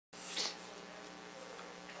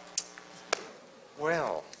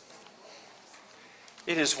Well,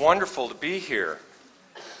 it is wonderful to be here.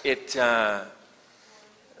 To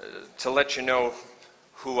let you know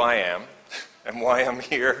who I am and why I'm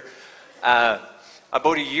here.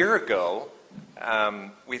 About a year ago,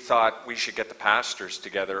 we thought we should get the pastors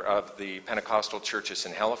together of the Pentecostal churches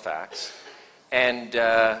in Halifax and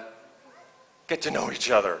get to know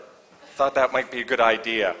each other. Thought that might be a good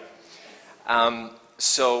idea.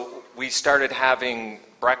 So we started having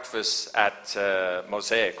breakfast at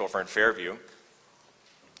Mosaic over in Fairview.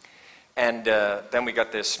 And then we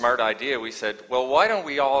got this smart idea. We said, well, why don't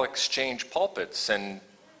we all exchange pulpits and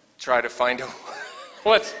try to find out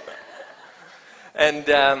what's... And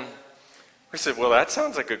we said, well, that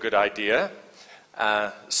sounds like a good idea.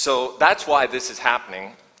 So that's why this is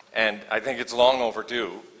happening, and I think it's long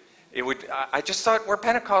overdue. I just thought we're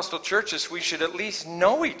Pentecostal churches. We should at least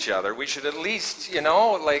know each other. We should at least,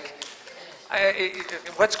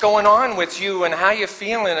 what's going on with you and how you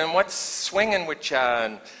feeling and what's swinging with you.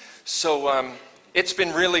 And so it's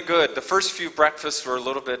been really good. The first few breakfasts were a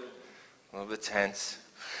little bit tense.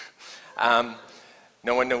 No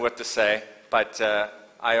one knew what to say, but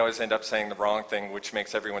I always end up saying the wrong thing, which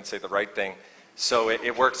makes everyone say the right thing. So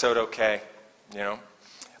it works out okay,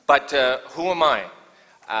 But who am I?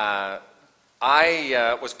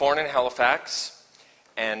 I was born in Halifax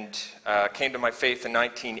and came to my faith in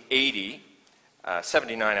 1980,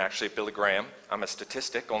 79 actually, at Billy Graham. I'm a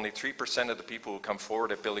statistic. Only 3% of the people who come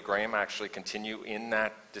forward at Billy Graham actually continue in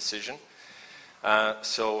that decision.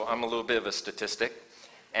 So I'm a little bit of a statistic.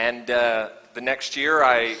 And the next year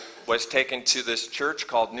I was taken to this church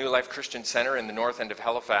called New Life Christian Center in the north end of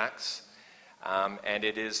Halifax. And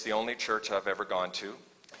it is the only church I've ever gone to.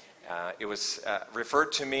 It was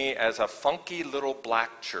referred to me as a funky little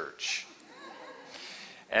black church.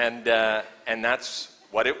 And that's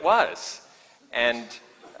what it was. And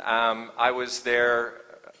I was there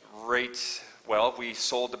we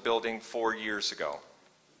sold the building 4 years ago.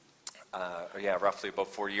 Roughly about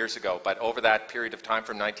 4 years ago. But over that period of time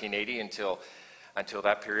from 1980 until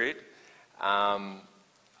that period,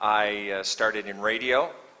 I started in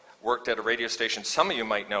radio, worked at a radio station some of you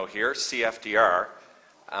might know here, CFDR,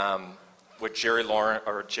 with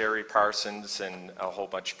Jerry Parsons and a whole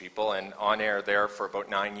bunch of people, and on air there for about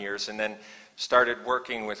 9 years, and then started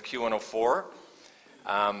working with Q104.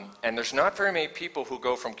 And there's not very many people who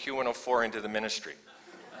go from Q104 into the ministry.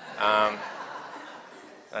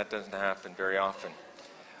 That doesn't happen very often.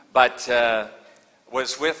 But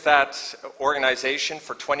was with that organization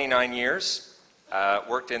for 29 years,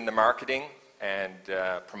 worked in the marketing and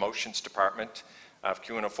promotions department of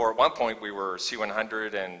Q104. At one point we were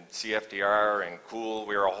C100 and CFDR and Cool.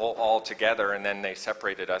 We were all together, and then they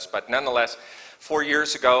separated us. But nonetheless, 4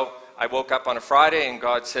 years ago, I woke up on a Friday and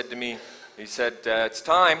God said to me, he said, it's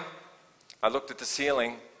time. I looked at the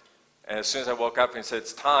ceiling, and as soon as I woke up, he said,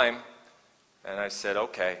 it's time. And I said,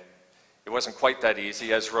 okay. It wasn't quite that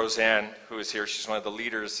easy, as Roseanne, who is here, she's one of the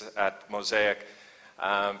leaders at Mosaic,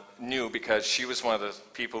 knew, because she was one of the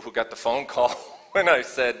people who got the phone call when I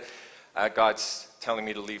said, God's telling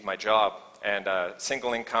me to leave my job. And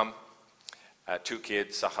single income, 2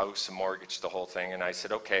 kids, a house, a mortgage, the whole thing. And I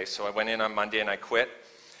said, okay. So I went in on Monday and I quit.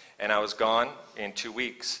 And I was gone in 2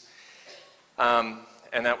 weeks.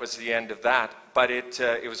 And that was the end of that. But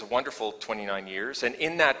it was a wonderful 29 years. And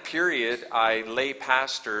in that period, I lay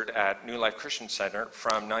pastored at New Life Christian Center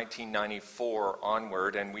from 1994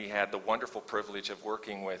 onward. And we had the wonderful privilege of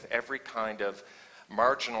working with every kind of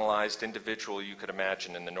marginalized individual you could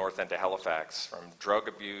imagine in the north end of Halifax, from drug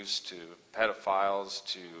abuse to pedophiles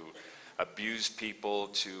to abused people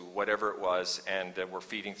to whatever it was. And we're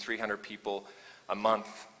feeding 300 people a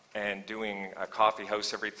month and doing a coffee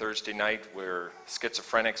house every Thursday night where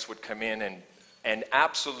schizophrenics would come in and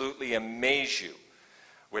absolutely amaze you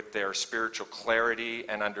with their spiritual clarity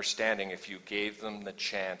and understanding if you gave them the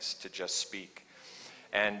chance to just speak.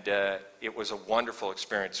 And it was a wonderful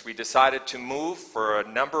experience. We decided to move for a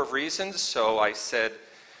number of reasons. So I said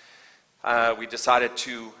we decided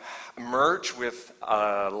to merge with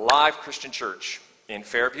a live Christian church in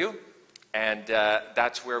Fairview. And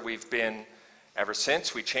that's where we've been ever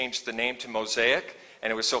since. We changed the name to Mosaic. And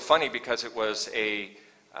it was so funny because it was a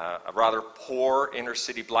rather poor inner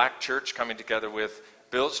city black church coming together with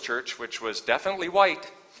Bill's church, which was definitely white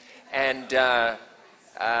and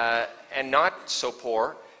not so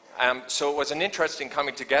poor. So it was an interesting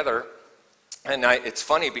coming together. And it's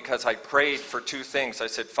funny because I prayed for 2 things. I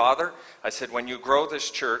said, Father, I said, when you grow this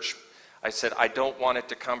church, I said, I don't want it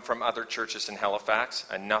to come from other churches in Halifax.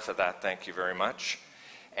 Enough of that, thank you very much.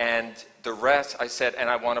 And the rest, I said, and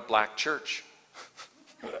I want a black church.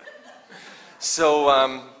 So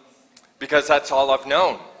because that's all I've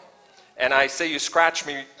known. And I say, you scratch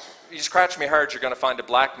me hard, you're going to find a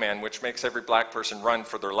black man, which makes every black person run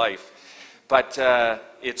for their life. But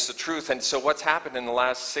it's the truth. And so what's happened in the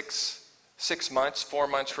last 4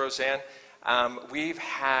 months, Roseanne, we've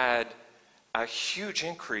had a huge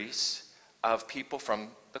increase of people from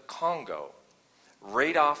the Congo.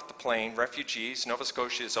 Right off the plane, refugees. Nova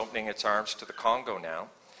Scotia is opening its arms to the Congo now.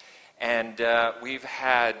 And we've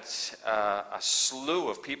had a slew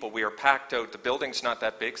of people. We are packed out. The building's not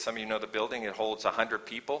that big. Some of you know the building. It holds 100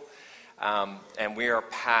 people. And we are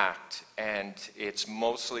packed. And it's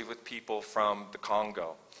mostly with people from the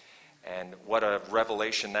Congo. And what a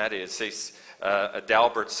revelation that is.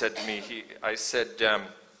 Adalbert said to me, I said,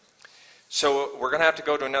 so we're going to have to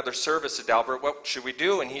go to another service, Adalbert. What should we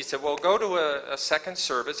do? And he said, well, go to a second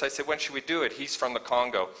service. I said, when should we do it? He's from the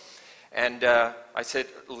Congo. And I said,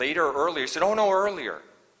 later or earlier? He said, oh, no, earlier.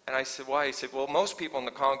 And I said, why? He said, well, most people in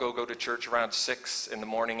the Congo go to church around 6 in the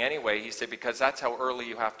morning anyway. He said, because that's how early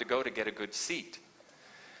you have to go to get a good seat.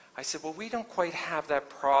 I said, well, we don't quite have that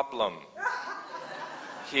problem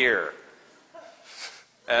here,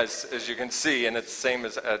 as you can see, and it's the same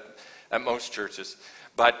as at most churches.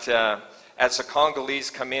 But as the Congolese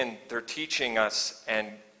come in, they're teaching us, and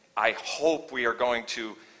I hope we are going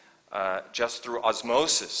to, just through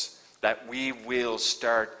osmosis, that we will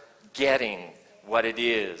start getting what it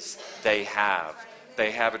is they have. They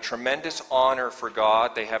have a tremendous honor for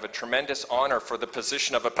God. They have a tremendous honor for the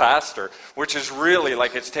position of a pastor, which is really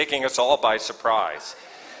like it's taking us all by surprise.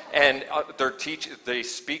 And they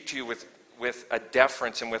speak to you with a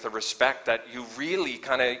deference and with a respect that you really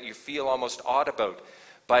you feel almost awed about.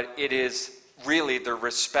 But it is really the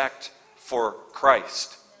respect for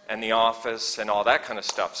Christ and the office and all that kind of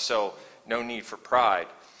stuff. So no need for pride,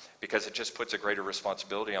 because it just puts a greater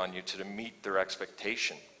responsibility on you to meet their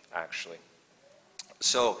expectation, actually.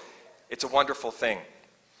 So it's a wonderful thing.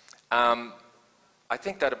 I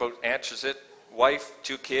think that about answers it. Wife,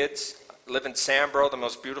 2 kids, live in Sambro, the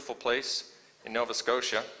most beautiful place in Nova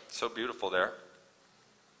Scotia. So beautiful there.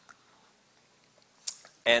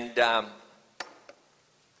 And,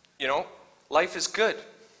 life is good.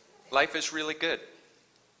 Life is really good.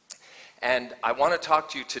 And I want to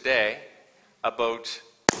talk to you today about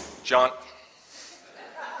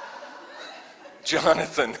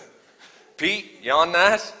Jonathan. Pete, you on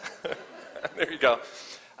that? There you go.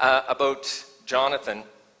 About Jonathan,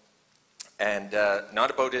 and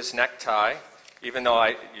not about his necktie, even though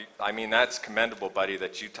I mean, that's commendable, buddy,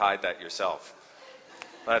 that you tied that yourself.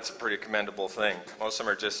 That's a pretty commendable thing. Most of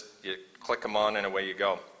them are just, you click them on and away you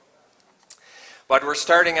go. But we're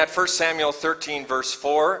starting at 1 Samuel 13, verse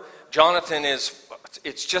 4. Jonathan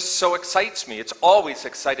it just so excites me. It's always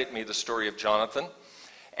excited me, the story of Jonathan.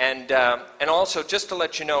 And also, just to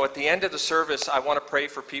let you know, at the end of the service, I want to pray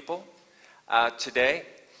for people today.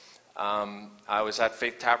 I was at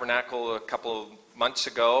Faith Tabernacle a couple of months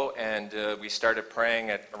ago, and we started praying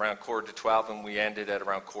at around 11:45, and we ended at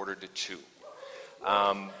around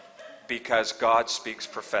 1:45. Because God speaks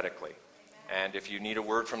prophetically. And if you need a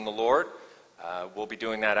word from the Lord, we'll be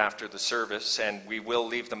doing that after the service, and we will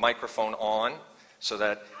leave the microphone on so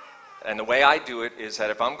that, and the way I do it is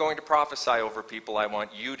that if I'm going to prophesy over people, I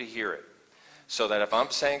want you to hear it. So that if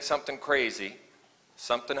I'm saying something crazy,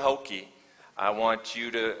 something hokey, I want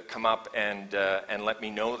you to come up and let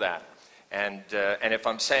me know that. And if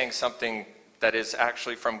I'm saying something that is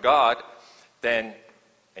actually from God, then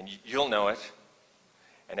you'll know it,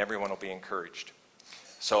 and everyone will be encouraged.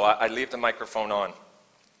 So I leave the microphone on.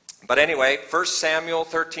 But anyway, 1 Samuel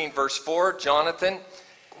 13, verse 4, Jonathan,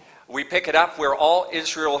 we pick it up where all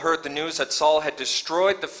Israel heard the news that Saul had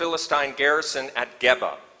destroyed the Philistine garrison at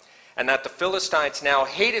Geba, and that the Philistines now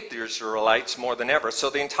hated the Israelites more than ever.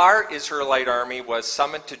 So the entire Israelite army was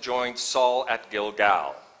summoned to join Saul at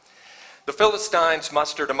Gilgal. The Philistines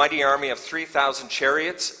mustered a mighty army of 3,000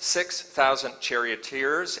 chariots, 6,000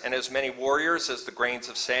 charioteers, and as many warriors as the grains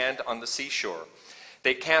of sand on the seashore.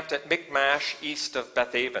 They camped at Michmash, east of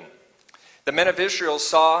Bethaven. The men of Israel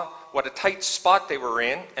saw what a tight spot they were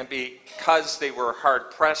in, and because they were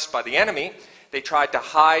hard-pressed by the enemy, they tried to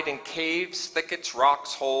hide in caves, thickets,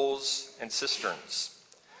 rocks, holes, and cisterns.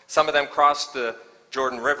 Some of them crossed the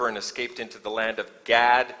Jordan River and escaped into the land of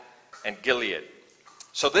Gad and Gilead.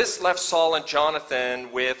 So this left Saul and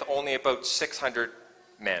Jonathan with only about 600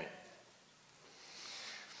 men.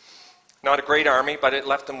 Not a great army, but it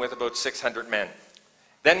left them with about 600 men.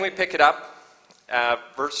 Then we pick it up,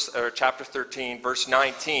 chapter 13, verse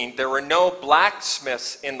 19. There were no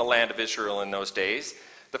blacksmiths in the land of Israel in those days.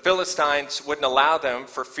 The Philistines wouldn't allow them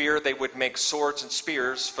for fear they would make swords and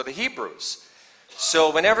spears for the Hebrews.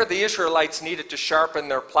 So whenever the Israelites needed to sharpen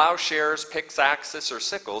their plowshares, pickaxes, or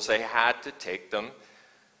sickles, they had to take them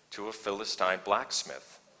to a Philistine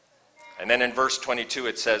blacksmith. And then in verse 22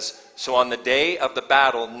 it says, "So on the day of the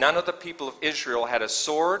battle, none of the people of Israel had a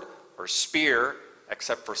sword or spear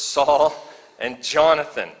except for Saul and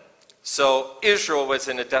Jonathan." So Israel was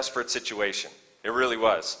in a desperate situation. It really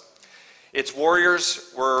was. Its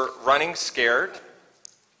warriors were running scared.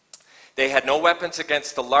 They had no weapons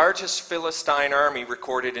against the largest Philistine army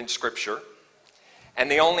recorded in Scripture.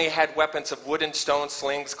 And they only had weapons of wood and stone,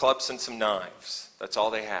 slings, clubs, and some knives. That's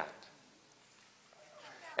all they had.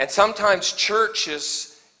 And sometimes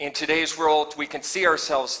churches in today's world, we can see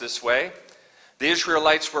ourselves this way. The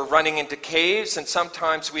Israelites were running into caves, and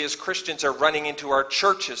sometimes we as Christians are running into our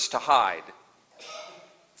churches to hide.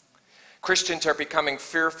 Christians are becoming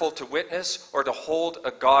fearful to witness or to hold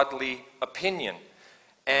a godly opinion.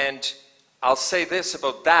 And I'll say this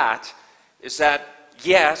about that, is that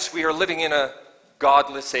yes, we are living in a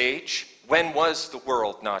godless age. When was the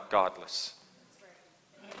world not godless?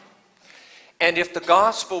 And if the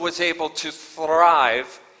gospel was able to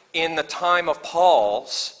thrive in the time of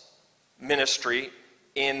Paul's ministry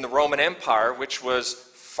in the Roman Empire, which was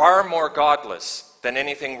far more godless than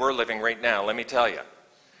anything we're living right now, let me tell you.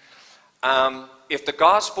 If the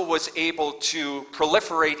gospel was able to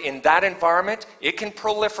proliferate in that environment, it can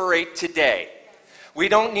proliferate today. We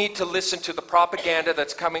don't need to listen to the propaganda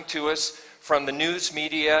that's coming to us from the news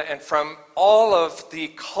media and from all of the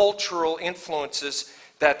cultural influences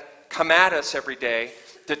that come at us every day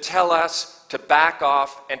to tell us to back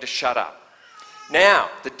off and to shut up.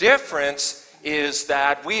 Now, the difference is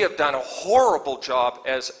that we have done a horrible job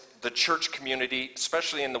as the church community,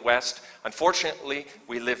 especially in the West. Unfortunately,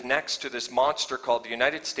 we live next to this monster called the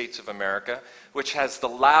United States of America, which has the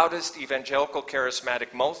loudest evangelical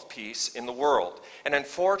charismatic mouthpiece in the world. And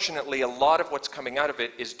unfortunately, a lot of what's coming out of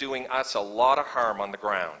it is doing us a lot of harm on the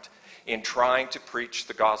ground in trying to preach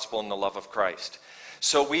the gospel and the love of Christ.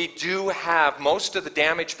 So we do have most of the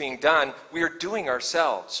damage being done, we are doing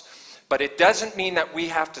ourselves. But it doesn't mean that we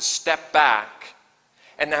have to step back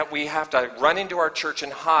and that we have to run into our church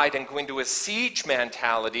and hide and go into a siege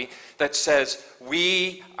mentality that says,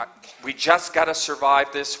 we just got to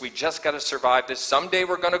survive this, we just got to survive this, someday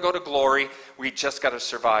we're going to go to glory, we just got to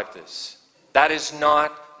survive this. That is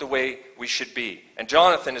not the way we should be. And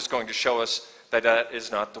Jonathan is going to show us that that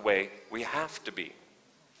is not the way we have to be.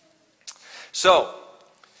 So,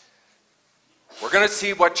 we're going to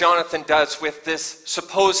see what Jonathan does with this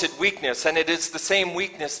supposed weakness, and it is the same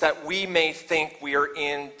weakness that we may think we are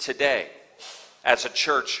in today as a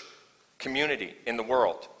church community in the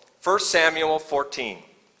world. 1 Samuel 14.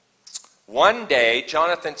 One day,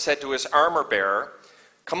 Jonathan said to his armor bearer,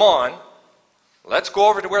 "Come on, let's go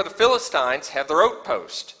over to where the Philistines have their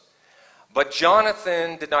outpost." But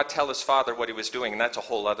Jonathan did not tell his father what he was doing, and that's a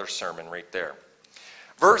whole other sermon right there.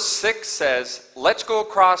 Verse 6 says, "Let's go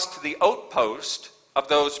across to the outpost of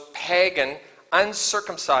those pagan,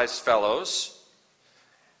 uncircumcised fellows."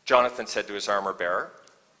 Jonathan said to his armor bearer,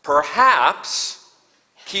 "Perhaps,"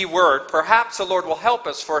 key word, "perhaps the Lord will help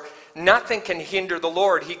us, for nothing can hinder the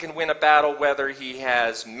Lord. He can win a battle whether he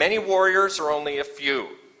has many warriors or only a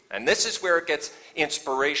few." And this is where it gets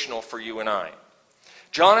inspirational for you and I.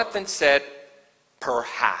 Jonathan said,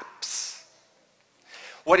 "Perhaps."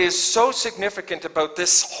 What is so significant about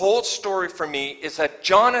this whole story for me is that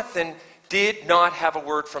Jonathan did not have a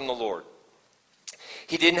word from the Lord.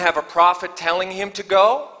 He didn't have a prophet telling him to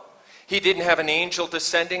go. He didn't have an angel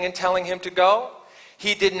descending and telling him to go.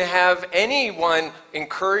 He didn't have anyone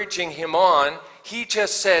encouraging him on. He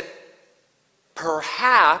just said,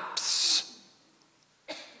 perhaps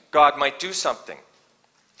God might do something.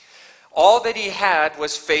 All that he had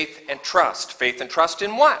was faith and trust. Faith and trust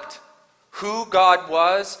in what? Who God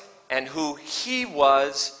was and who he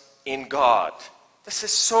was in God. This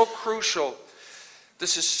is so crucial.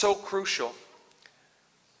 This is so crucial.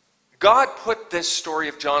 God put this story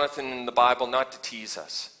of Jonathan in the Bible not to tease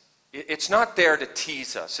us. It's not there to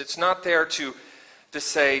tease us. It's not there to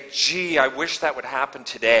say, gee, I wish that would happen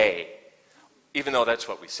today, even though that's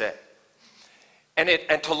what we say.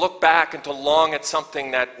 And to look back and to long at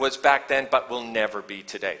something that was back then but will never be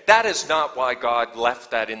today. That is not why God left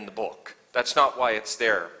that in the book. That's not why it's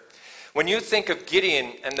there. When you think of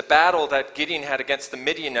Gideon and the battle that Gideon had against the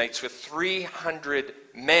Midianites with 300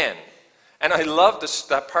 men, and I love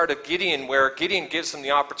that part of Gideon where Gideon gives them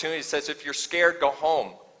the opportunity, says, if you're scared, go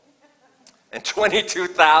home. And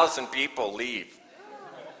 22,000 people leave.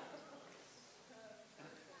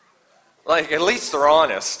 Like, at least they're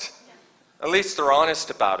honest. At least they're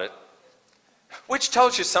honest about it. Which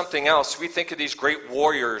tells you something else. We think of these great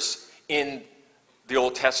warriors in the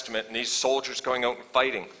Old Testament and these soldiers going out and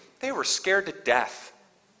fighting, they were scared to death.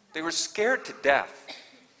 They were scared to death.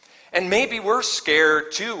 And maybe we're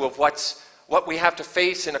scared too of what we have to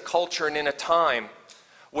face in a culture and in a time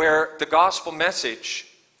where the gospel message,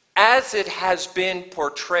 as it has been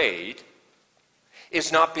portrayed,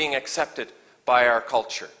 is not being accepted by our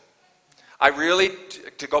culture.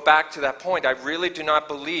 To go back to that point, I really do not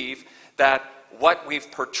believe that what we've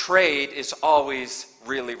portrayed is always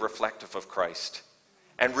really reflective of Christ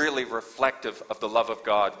and really reflective of the love of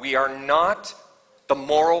God. We are not the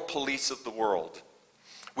moral police of the world.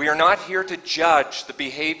 We are not here to judge the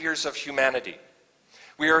behaviors of humanity.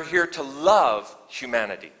 We are here to love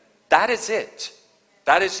humanity. That is it.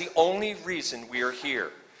 That is the only reason we are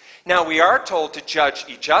here. Now, we are told to judge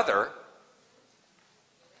each other.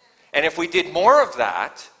 And if we did more of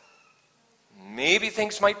that, maybe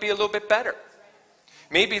things might be a little bit better.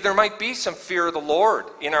 Maybe there might be some fear of the Lord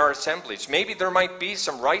in our assemblies. Maybe there might be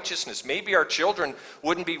some righteousness. Maybe our children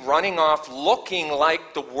wouldn't be running off looking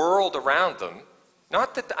like the world around them.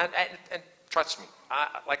 Not that, and trust me,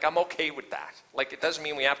 I'm okay with that. Like, it doesn't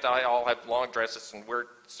mean we have to all have long dresses and wear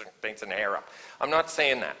certain things and hair up. I'm not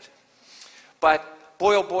saying that. But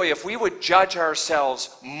boy, oh boy, if we would judge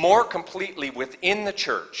ourselves more completely within the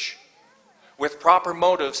church, with proper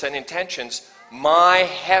motives and intentions, my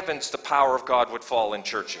heavens, the power of God would fall in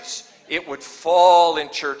churches. It would fall in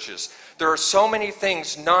churches. There are so many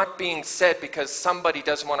things not being said because somebody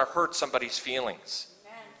doesn't want to hurt somebody's feelings.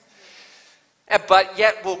 But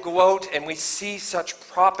yet we'll go out and we see such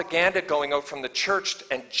propaganda going out from the church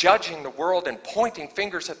and judging the world and pointing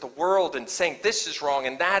fingers at the world and saying this is wrong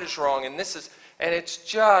and that is wrong and this is... And it's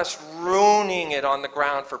just ruining it on the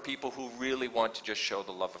ground for people who really want to just show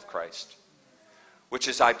the love of Christ, which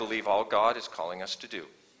is, I believe, all God is calling us to do.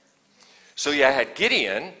 So you had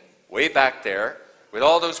Gideon way back there with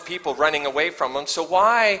all those people running away from him. So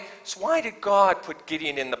why did God put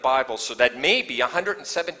Gideon in the Bible so that maybe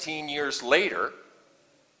 117 years later,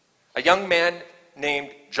 a young man named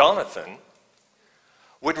Jonathan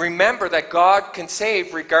would remember that God can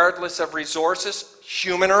save regardless of resources,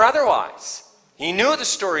 human or otherwise? He knew the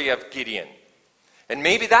story of Gideon. And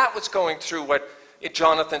maybe that was going through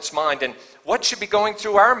Jonathan's mind. And what should be going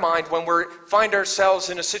through our mind when we find ourselves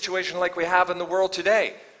in a situation like we have in the world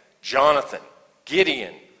today? Jonathan,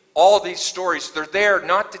 Gideon, all these stories, they're there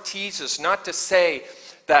not to tease us, not to say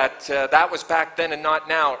that that was back then and not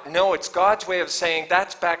now. No, it's God's way of saying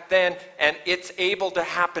that's back then and it's able to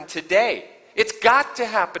happen today. It's got to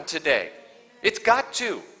happen today. It's got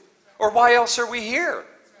to. Or why else are we here?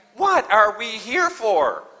 What are we here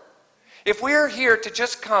for? If we're here to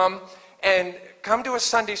just come to a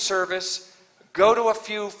Sunday service, go to a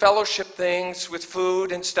few fellowship things with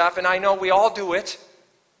food and stuff, and I know we all do it,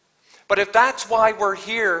 but if that's why we're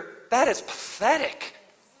here, that is pathetic.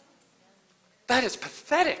 That is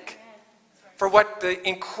pathetic for what the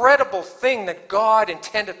incredible thing that God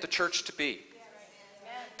intended the church to be.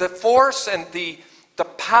 The force and the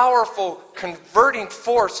powerful converting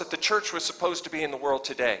force that the church was supposed to be in the world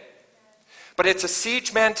today. But it's a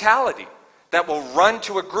siege mentality that will run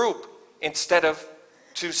to a group instead of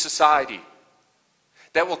to society.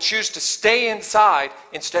 That will choose to stay inside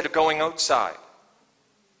instead of going outside.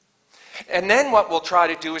 And then what we'll try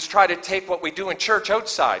to do is try to take what we do in church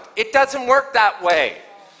outside. It doesn't work that way.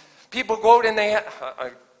 People go out and I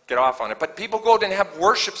get off on it, but people go out and have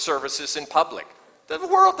worship services in public. The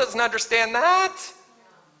world doesn't understand that.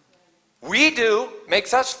 We do.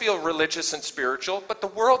 Makes us feel religious and spiritual, but the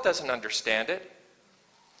world doesn't understand it.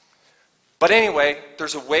 But anyway,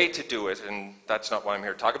 there's a way to do it, and that's not what I'm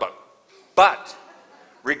here to talk about. But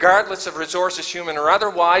regardless of resources, human or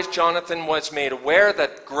otherwise, Jonathan was made aware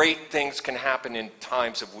that great things can happen in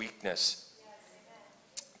times of weakness.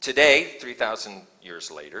 Today, 3,000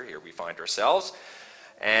 years later, here we find ourselves,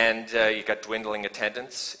 and you got dwindling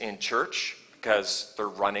attendance in church because they're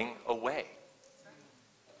running away.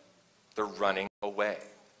 They're running away.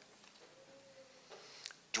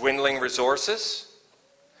 Dwindling resources.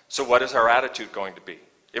 So what is our attitude going to be?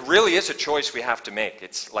 It really is a choice we have to make.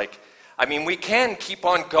 It's like, we can keep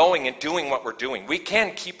on going and doing what we're doing. We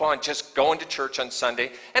can keep on just going to church on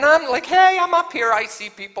Sunday. And I'm like, hey, I'm up here. I see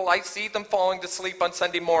people. I see them falling to sleep on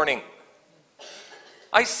Sunday morning.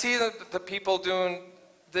 I see the people doing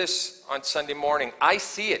this on Sunday morning. I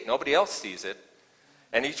see it. Nobody else sees it.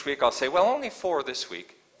 And each week I'll say, well, only 4 this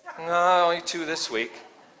week. No, only 2 this week.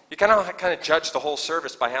 You kind of judge the whole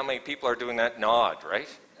service by how many people are doing that nod, right?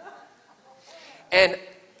 And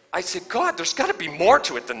I said, God, there's got to be more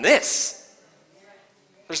to it than this.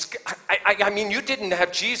 You didn't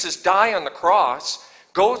have Jesus die on the cross,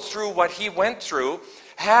 go through what he went through,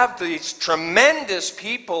 have these tremendous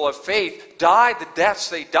people of faith die the deaths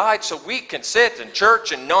they died so we can sit in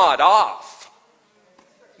church and nod off.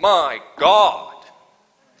 My God.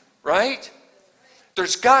 Right?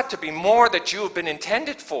 There's got to be more that you have been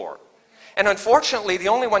intended for. And unfortunately, the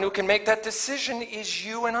only one who can make that decision is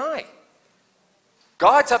you and I.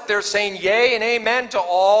 God's up there saying yay and amen to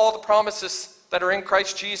all the promises that are in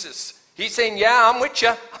Christ Jesus. He's saying, yeah, I'm with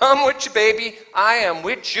you. I'm with you, baby. I am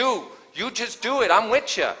with you. You just do it. I'm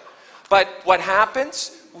with you. But what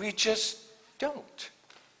happens? We just don't.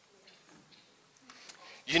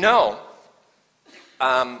 You know,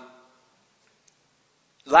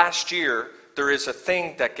 last year, there is a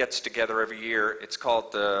thing that gets together every year. It's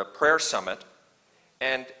called the Prayer Summit.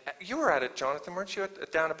 And you were at it, Jonathan, weren't you,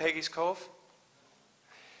 down at Peggy's Cove?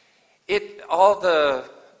 All the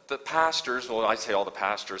pastors, well, I say all the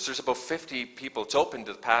pastors, there's about 50 people. It's open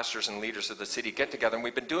to the pastors and leaders of the city get together, and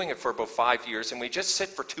we've been doing it for about 5 years, and we just sit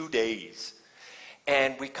for 2 days.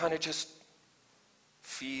 And we kind of just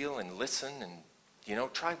feel and listen and,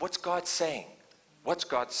 try, what's God saying? What's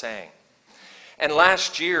God saying? And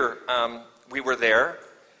last year, we were there,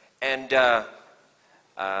 and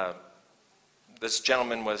this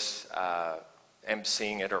gentleman was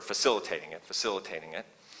emceeing it, or facilitating it,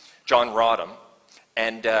 John Rodham.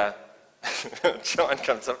 And John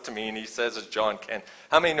comes up to me and he says, as John can,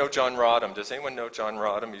 how many know John Rodham? Does anyone know John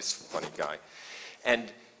Rodham? He's a funny guy. And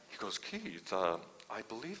he goes, Keith, I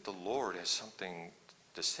believe the Lord has something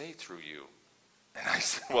to say through you. And I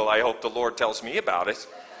said, well, I hope the Lord tells me about it.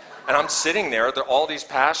 And I'm sitting there, all these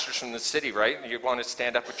pastors from the city, right? You want to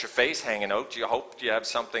stand up with your face hanging out. You hope you have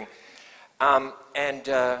something. And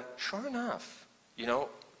sure enough,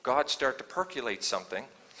 God started to percolate something.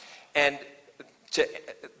 And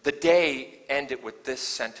the day ended with this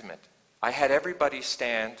sentiment. I had everybody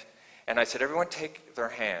stand, and I said, everyone take their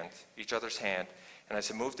hand, each other's hand, and I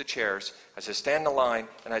said, move the chairs. I said, stand in the line,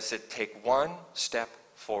 and I said, take one step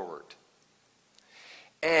forward.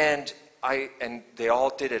 And they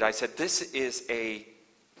all did it. I said, this is a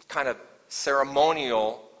kind of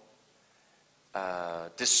ceremonial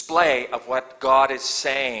display of what God is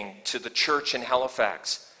saying to the church in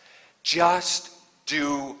Halifax. Just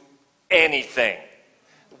do anything.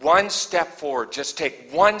 One step forward. Just take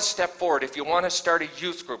one step forward. If you want to start a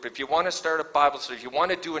youth group, if you want to start a Bible study, if you want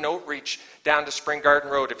to do an outreach down to Spring Garden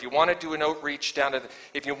Road, if you want to do an outreach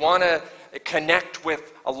if you want to connect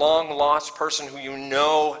with a long-lost person who you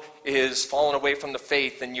know is fallen away from the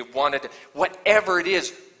faith and you wanted to, whatever it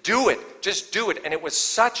is, do it. Just do it. And it was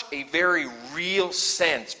such a very real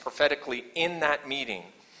sense prophetically in that meeting.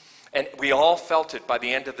 And we all felt it by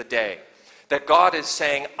the end of the day. That God is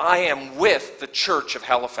saying, I am with the church of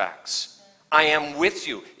Halifax. I am with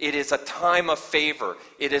you. It is a time of favor.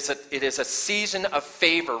 It is a season of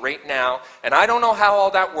favor right now. And I don't know how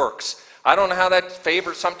all that works. I don't know how that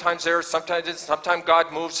favor, sometimes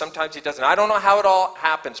God moves, sometimes he doesn't. I don't know how it all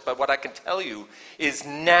happens, but what I can tell you is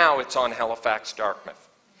now it's on Halifax, Dartmouth.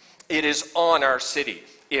 It is on our city.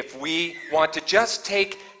 If we want to just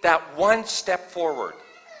take that one step forward.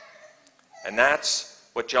 And that's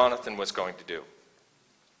what Jonathan was going to do.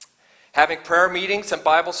 Having prayer meetings and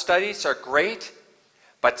Bible studies are great,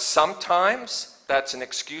 but sometimes that's an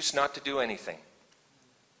excuse not to do anything.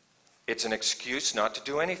 It's an excuse not to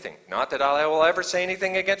do anything. Not that I will ever say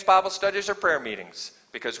anything against Bible studies or prayer meetings,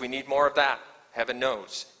 because we need more of that, heaven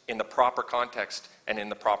knows, in the proper context and in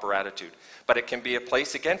the proper attitude. But it can be a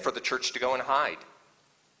place, again, for the church to go and hide.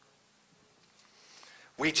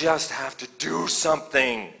 We just have to do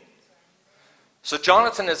something. So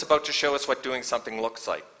Jonathan is about to show us what doing something looks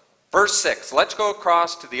like. Verse 6, let's go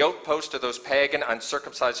across to the outpost of those pagan,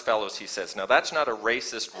 uncircumcised fellows, he says. Now that's not a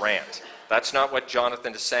racist rant. That's not what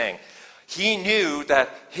Jonathan is saying. He knew that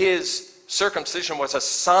his circumcision was a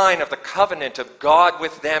sign of the covenant of God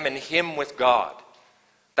with them and him with God.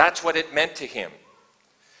 That's what it meant to him.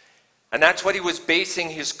 And that's what he was basing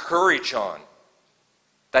his courage on.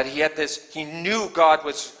 That he knew God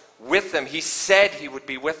was with them. He said he would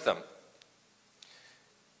be with them.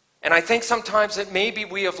 And I think sometimes that maybe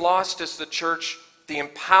we have lost as the church the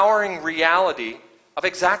empowering reality of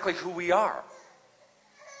exactly who we are.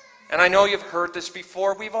 And I know you've heard this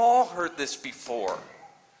before. We've all heard this before.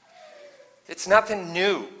 It's nothing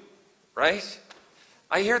new, right?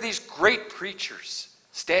 I hear these great preachers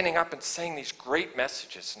standing up and saying these great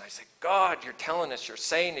messages. And I say, God, you're telling us, you're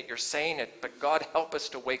saying it, but God, help us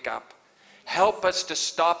to wake up. Help us to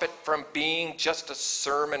stop it from being just a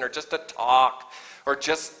sermon or just a talk or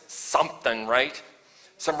just something, right?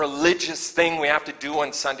 Some religious thing we have to do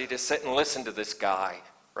on Sunday to sit and listen to this guy,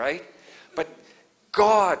 right? But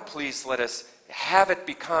God, please let us have it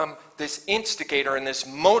become this instigator and this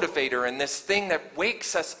motivator and this thing that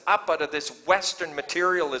wakes us up out of this Western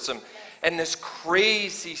materialism and this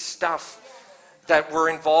crazy stuff that we're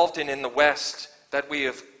involved in the West that we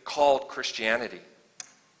have called Christianity.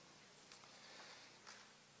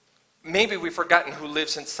 Maybe we've forgotten who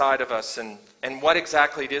lives inside of us and what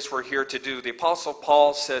exactly it is we're here to do. The Apostle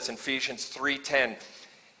Paul says in Ephesians 3:10,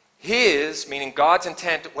 his, meaning God's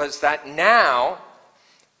intent, was that now,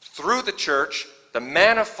 through the church, the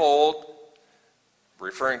manifold,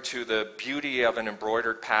 referring to the beauty of an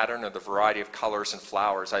embroidered pattern or the variety of colors and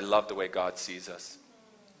flowers. I love the way God sees us.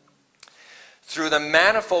 Through the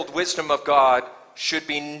manifold wisdom of God should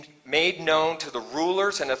be made known to the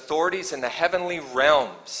rulers and authorities in the heavenly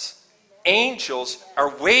realms. Angels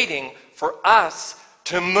are waiting for us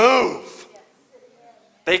to move.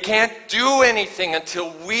 They can't do anything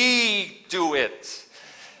until we do it.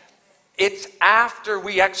 It's after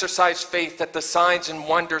we exercise faith that the signs and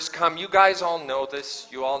wonders come. You guys all know this.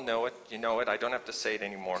 You all know it. You know it. I don't have to say it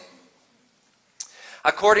anymore.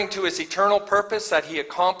 According to his eternal purpose that he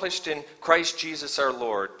accomplished in Christ Jesus our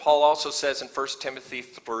Lord. Paul also says in 1 Timothy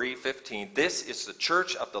 3:15, this is the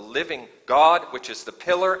church of the living God, which is the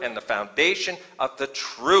pillar and the foundation of the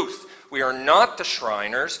truth. We are not the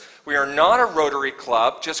Shriners. We are not a Rotary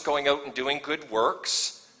Club just going out and doing good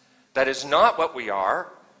works. That is not what we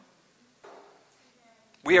are.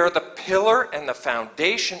 We are the pillar and the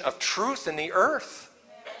foundation of truth in the earth.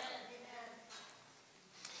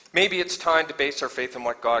 Maybe it's time to base our faith on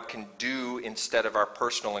what God can do instead of our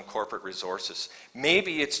personal and corporate resources.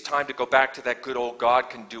 Maybe it's time to go back to that good old God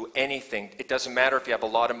can do anything. It doesn't matter if you have a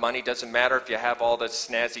lot of money. It doesn't matter if you have all the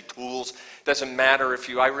snazzy tools. It doesn't matter if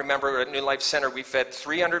you... I remember at New Life Center, we fed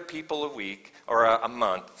 300 people a week, or a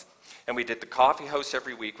month. And we did the coffee house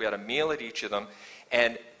every week. We had a meal at each of them.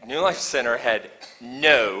 And New Life Center had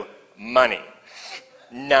no money.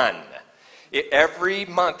 None. Every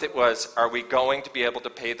month it was, are we going to be able to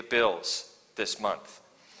pay the bills this month?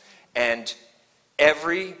 And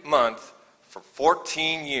every month for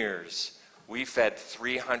 14 years, we fed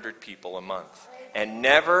 300 people a month. And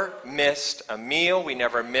never missed a meal. We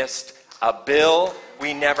never missed a bill.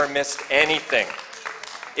 We never missed anything.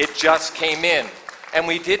 It just came in. And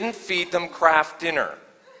we didn't feed them craft dinner.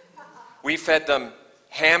 We fed them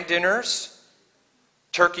ham dinners,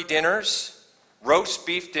 turkey dinners, roast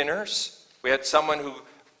beef dinners. We had someone who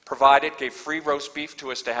gave free roast beef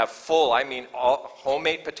to us to have full, all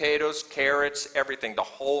homemade potatoes, carrots, everything, the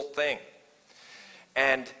whole thing.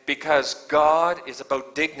 And because God is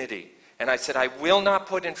about dignity. And I said, I will not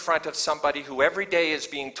put in front of somebody who every day is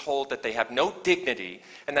being told that they have no dignity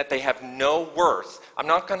and that they have no worth. I'm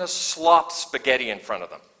not going to slop spaghetti in front of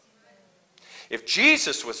them. If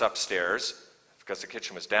Jesus was upstairs, because the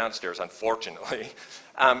kitchen was downstairs, unfortunately,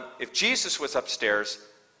 if Jesus was upstairs,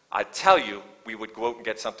 I tell you, we would go out and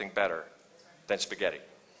get something better than spaghetti.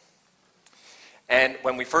 And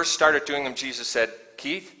when we first started doing them, Jesus said,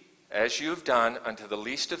 Keith, as you have done unto the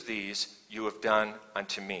least of these, you have done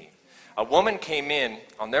unto me. A woman came in,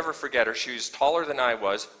 I'll never forget her, she was taller than I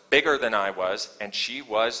was, bigger than I was, and she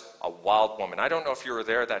was a wild woman. I don't know if you were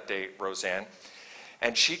there that day, Roseanne.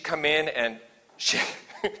 And she'd come in and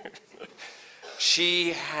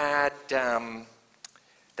she had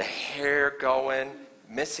the hair going,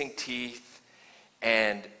 missing teeth,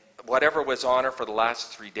 and whatever was on her for the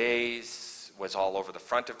last 3 days was all over the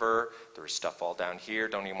front of her. There was stuff all down here,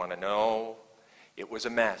 don't even want to know. It was a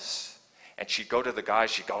mess. And she'd go to the guys,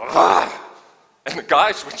 she'd go, ah! And the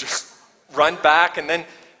guys would just run back, and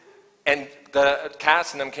the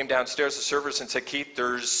Cass and them came downstairs, the servers, and said, Keith,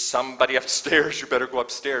 there's somebody upstairs, you better go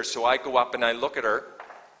upstairs. So I go up and I look at her,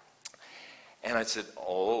 and I said,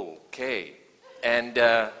 okay. And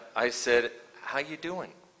I said, how you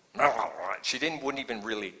doing? She wouldn't even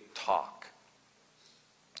really talk.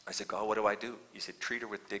 I said, God, what do I do? He said, treat her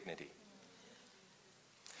with dignity.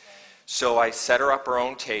 So I set her up her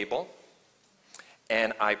own table,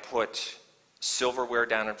 and I put silverware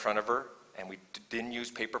down in front of her, and we didn't use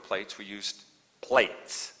paper plates, we used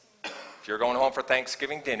plates. If you're going home for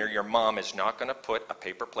Thanksgiving dinner, your mom is not going to put a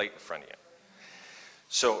paper plate in front of you.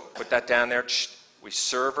 So put that down there. We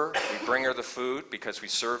serve her, we bring her the food because we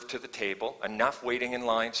serve to the table. Enough waiting in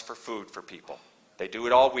lines for food for people. They do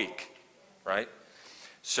it all week, right?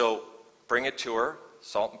 So bring it to her,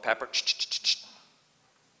 salt and pepper,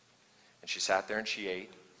 and she sat there and she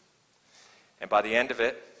ate. And by the end of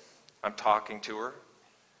it, I'm talking to her,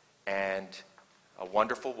 and a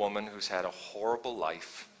wonderful woman who's had a horrible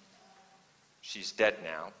life. She's dead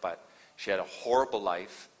now, but she had a horrible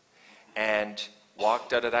life, and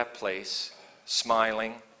walked out of that place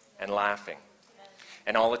smiling and laughing.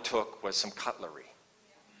 And all it took was some cutlery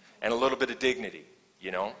and a little bit of dignity,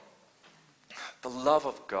 you know. The love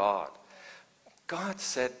of God. God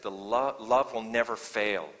said the love will never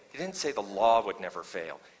fail. He didn't say the law would never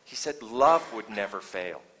fail. He said love would never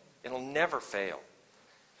fail. It'll never fail.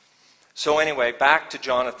 So anyway, back to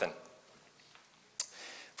Jonathan.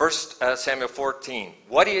 1 Samuel 14.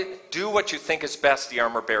 Do what you think is best, the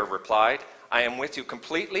armor bearer replied. I am with you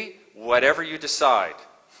completely, whatever you decide.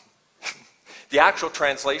 The actual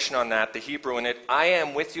translation on that, the Hebrew in it, I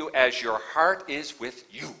am with you as your heart is with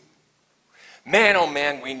you. Man, oh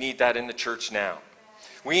man, we need that in the church now.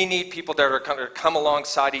 We need people that are going to come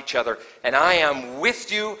alongside each other. And I am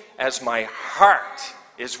with you as my heart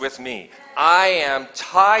is with me. I am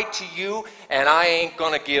tied to you, and I ain't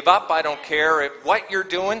going to give up. I don't care what you're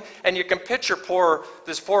doing. And you can picture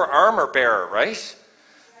this poor armor bearer, right?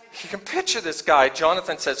 You can picture this guy.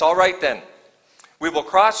 Jonathan says, all right then, we will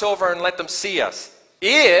cross over and let them see us.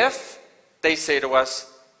 If they say to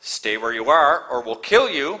us, stay where you are, or we'll kill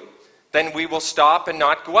you, then we will stop and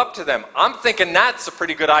not go up to them. I'm thinking that's a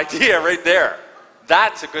pretty good idea right there.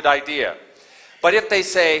 That's a good idea. But if they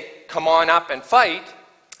say, come on up and fight,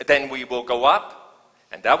 then we will go up,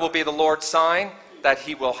 and that will be the Lord's sign that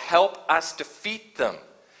he will help us defeat them.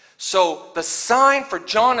 So the sign for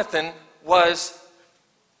Jonathan was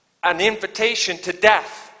an invitation to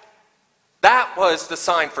death. That was the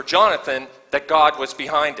sign for Jonathan that God was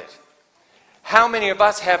behind it. How many of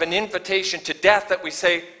us have an invitation to death that we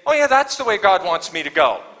say, oh yeah, that's the way God wants me to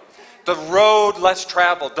go? The road less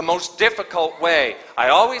traveled, the most difficult way. I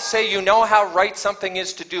always say you know how right something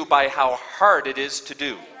is to do by how hard it is to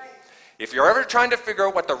do. If you're ever trying to figure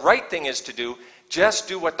out what the right thing is to do, just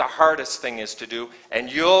do what the hardest thing is to do,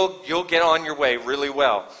 and you'll get on your way really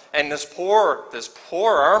well. And this poor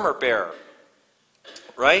armor bearer,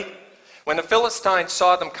 right? When the Philistines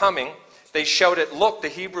saw them coming, they shouted, look, the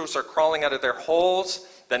Hebrews are crawling out of their holes.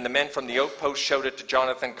 Then the men from the outpost shouted to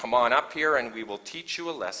Jonathan, come on up here and we will teach you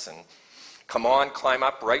a lesson. Come on, climb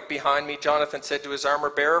up right behind me, Jonathan said to his armor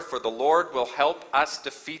bearer, for the Lord will help us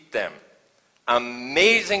defeat them.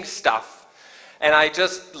 Amazing stuff. And I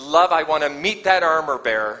want to meet that armor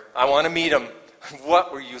bearer. I want to meet him.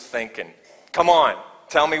 What were you thinking? Come on,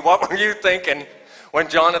 tell me, what were you thinking when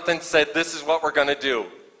Jonathan said, this is what we're going to do?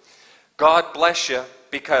 God bless you,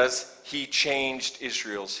 because he changed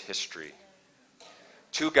Israel's history.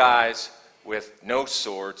 Two guys with no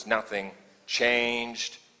swords, nothing,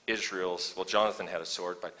 changed Israel's, well, Jonathan had a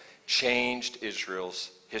sword, but changed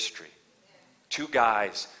Israel's history. Two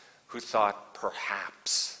guys who thought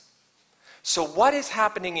perhaps. So what is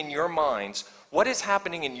happening in your minds, what is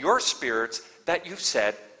happening in your spirits that you've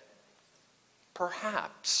said,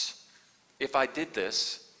 perhaps, if I did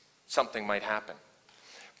this, something might happen.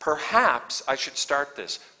 Perhaps I should start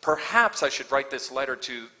this. Perhaps I should write this letter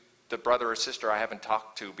to the brother or sister I haven't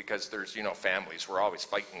talked to, because there's, families. We're always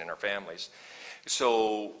fighting in our families.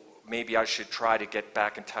 So maybe I should try to get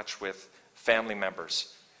back in touch with family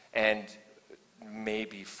members and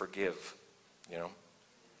maybe forgive,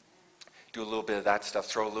 Do a little bit of that stuff,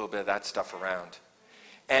 throw a little bit of that stuff around.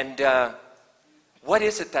 And what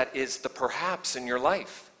is it that is the perhaps in your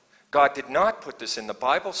life? God did not put this in the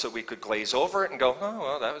Bible so we could glaze over it and go, oh,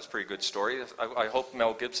 well, that was a pretty good story. I hope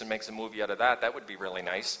Mel Gibson makes a movie out of that. That would be really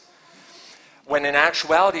nice. When in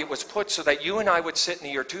actuality it was put so that you and I would sit in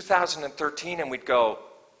the year 2013 and we'd go,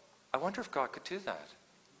 I wonder if God could do that.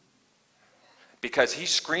 Because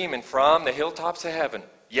he's screaming from the hilltops of heaven,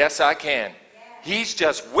 yes, I can. He's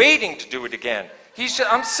just waiting to do it again.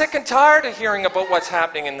 I'm sick and tired of hearing about what's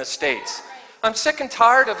happening in the States. I'm sick and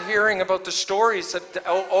tired of hearing about the stories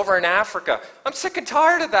over in Africa. I'm sick and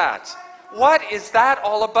tired of that. What is that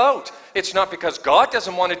all about? It's not because God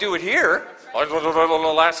doesn't want to do it here.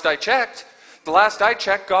 The last I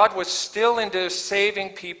checked, God was still into saving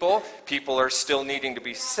people. People are still needing to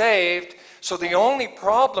be saved. So the only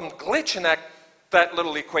glitch in that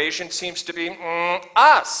little equation seems to be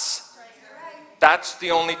us. That's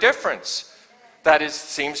the only difference.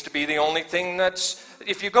 Seems to be the only thing that's...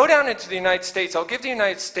 If you go down into the United States, I'll give the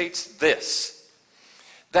United States this,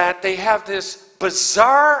 that they have this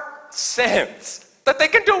bizarre sense that they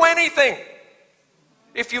can do anything.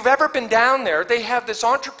 If you've ever been down there, they have this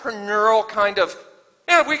entrepreneurial kind of,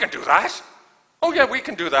 yeah, we can do that. Oh, yeah, we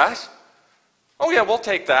can do that. Oh, yeah, we'll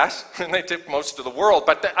take that. And they took most of the world.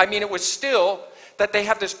 But, it was still that they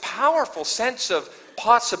have this powerful sense of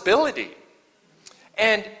possibility.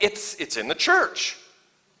 And it's in the church.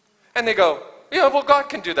 And they go, yeah, well, God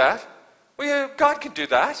can do that. Well, yeah, God can do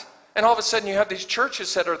that. And all of a sudden you have these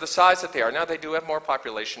churches that are the size that they are. Now, they do have more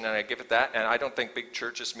population, and I give it that. And I don't think big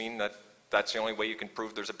churches mean that that's the only way you can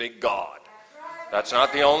prove there's a big God. That's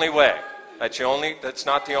not the only way. That's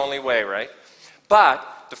not the only way, right?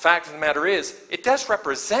 But the fact of the matter is, it does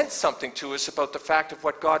represent something to us about the fact of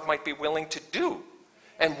what God might be willing to do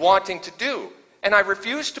and wanting to do. And I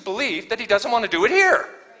refuse to believe that he doesn't want to do it here.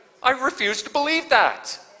 I refuse to believe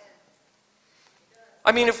that.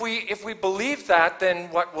 I mean, if we believe that,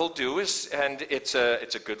 then what we'll do is, and it's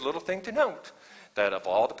a good little thing to note, that of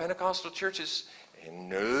all the Pentecostal churches in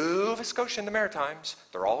Nova Scotia and the Maritimes,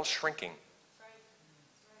 they're all shrinking.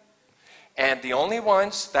 And the only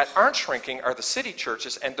ones that aren't shrinking are the city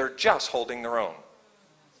churches, and they're just holding their own.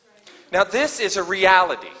 Now, this is a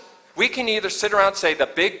reality. We can either sit around and say the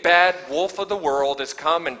big bad wolf of the world has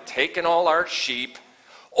come and taken all our sheep,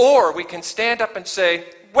 or we can stand up and say,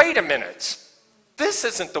 wait a minute. This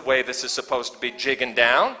isn't the way this is supposed to be jigging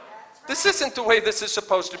down. This isn't the way this is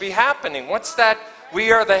supposed to be happening. What's that?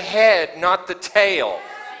 We are the head, not the tail.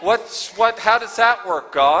 How does that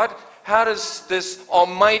work, God? How does this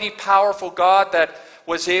almighty, powerful God that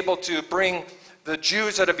was able to bring the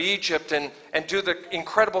Jews out of Egypt and do the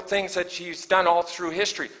incredible things that he's done all through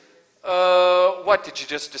history, what, did you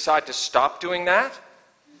just decide to stop doing that?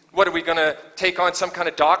 What, are we going to take on some kind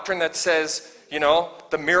of doctrine that says, you know,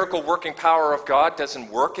 the miracle working power of God doesn't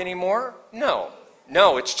work anymore? No.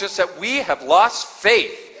 No, it's just that we have lost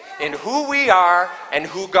faith in who we are and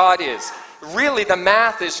who God is. Really, the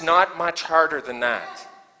math is not much harder than that.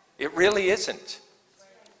 It really isn't.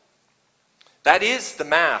 That is the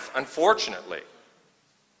math, unfortunately.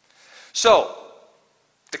 So,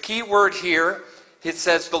 the key word here, it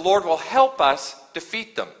says the Lord will help us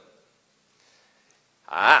defeat them.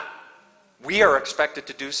 We are expected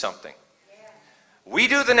to do something. We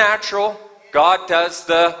do the natural, God does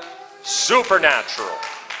the supernatural.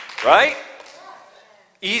 Right?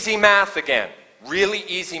 Easy math again. Really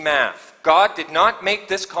easy math. God did not make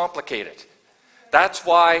this complicated. That's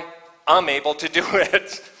why I'm able to do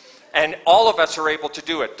it. And all of us are able to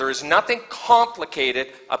do it. There is nothing complicated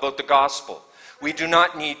about the gospel. We do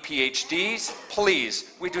not need PhDs.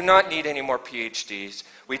 Please, we do not need any more PhDs.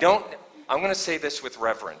 I'm going to say this with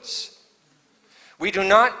reverence. We do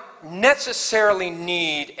not necessarily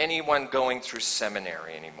need anyone going through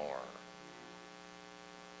seminary anymore.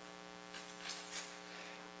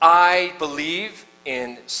 I believe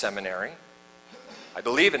in seminary. I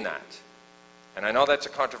believe in that. And I know that's a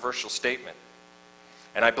controversial statement.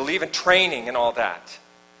 And I believe in training and all that.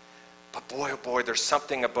 But boy, oh boy, there's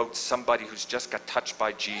something about somebody who's just got touched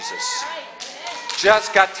by Jesus.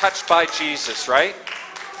 Just got touched by Jesus, right?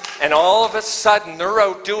 And all of a sudden, they're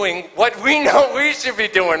out doing what we know we should be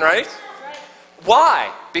doing, right?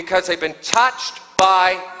 Why? Because they've been touched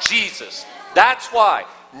by Jesus. That's why.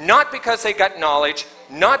 Not because they got knowledge,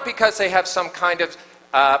 not because they have some kind of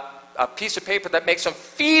a piece of paper that makes them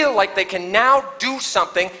feel like they can now do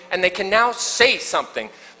something and they can now say something.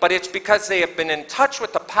 But it's because they have been in touch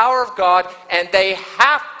with the power of God and they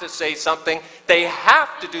have to say something. They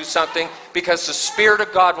have to do something because the Spirit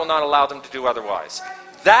of God will not allow them to do otherwise.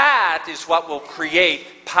 That is what will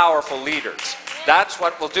create powerful leaders. That's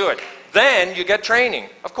what will do it. Then you get training.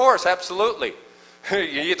 Of course, absolutely.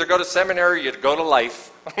 You either go to seminary or you go to life.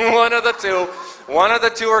 One of the two. One of the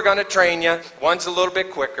two are going to train you. One's a little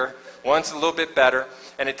bit quicker. One's a little bit better.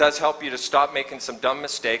 And it does help you to stop making some dumb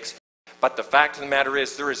mistakes. But the fact of the matter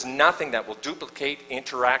is, there is nothing that will duplicate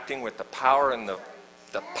interacting with the power and the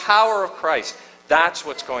power of Christ. That's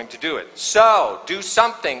what's going to do it. So, do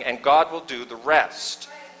something and God will do the rest.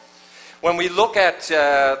 When we look at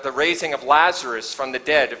the raising of Lazarus from the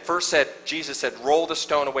dead, it first said, Jesus said, roll the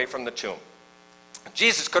stone away from the tomb.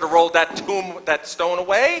 Jesus could have rolled that stone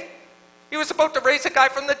away. He was about to raise a guy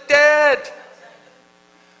from the dead.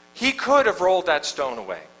 He could have rolled that stone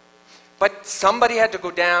away. But somebody had to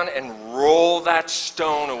go down and roll that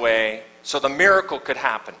stone away so the miracle could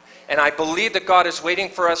happen. And I believe that God is waiting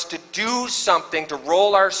for us to do something to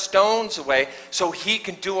roll our stones away so he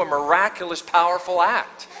can do a miraculous, powerful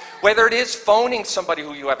act. Whether it is phoning somebody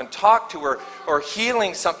who you haven't talked to or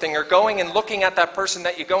healing something or going and looking at that person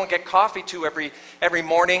that you go and get coffee to every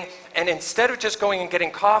morning, and instead of just going and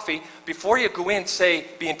getting coffee, before you go in,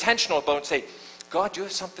 be intentional about it and say, God, do you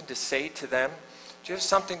have something to say to them? Do you have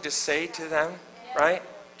something to say to them? Right?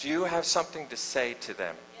 Do you have something to say to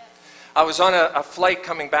them? I was on a flight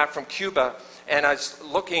coming back from Cuba, and I was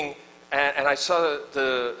looking, and I saw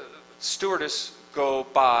the stewardess go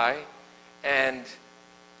by, and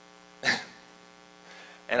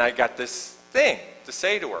I got this thing to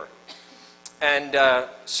say to her. And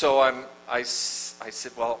so I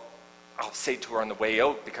said, well, I'll say to her on the way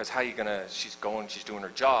out, because how are you going to, she's doing her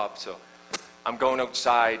job. So I'm going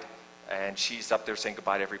outside, And she's up there saying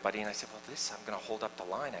goodbye to everybody. And I said, well, I'm going to hold up the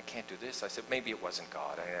line. I can't do this. I said, maybe it wasn't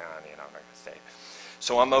God. I'm not going to say.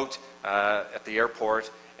 So I'm out at the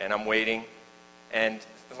airport, and I'm waiting. And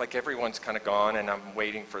like everyone's kind of gone, and I'm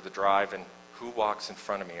waiting for the drive. And who walks in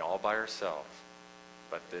front of me all by herself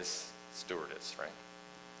but this stewardess, right?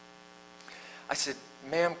 I said,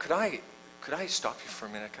 ma'am, could I stop you for a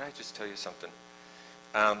minute? Can I just tell you something?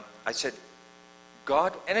 I said,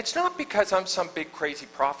 God, and it's not because I'm some big crazy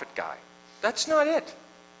prophet guy. That's not it.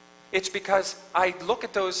 It's because I look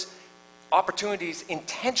at those opportunities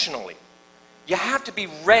intentionally. You have to be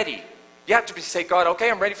ready. You have to say, God,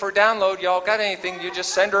 okay, I'm ready for a download. Y'all got anything? You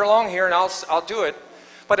just send her along here and I'll do it.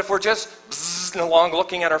 But if we're just bzzing along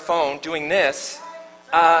looking at our phone doing this,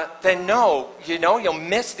 then no, you'll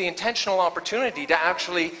miss the intentional opportunity to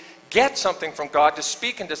actually get something from God, to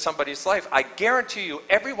speak into somebody's life. I guarantee you,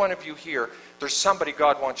 every one of you here, there's somebody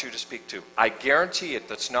God wants you to speak to. I guarantee it.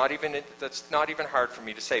 That's not even hard for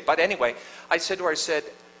me to say. But anyway, I said to her,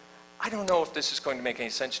 I don't know if this is going to make any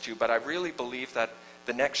sense to you, but I really believe that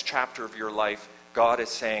the next chapter of your life, God is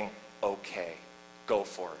saying, okay, go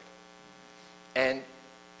for it. And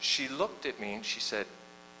she looked at me and she said,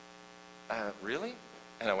 really?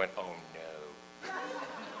 And I went, oh no.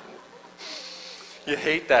 You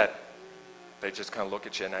hate that. They just kind of look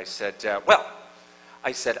at you. And I said,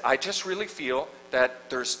 I just really feel that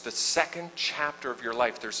there's the second chapter of your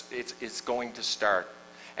life. It's going to start.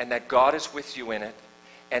 And that God is with you in it.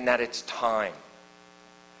 And that it's time.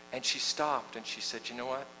 And she stopped and she said, you know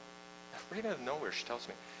what? Right out of nowhere, she tells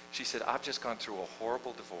me. She said, I've just gone through a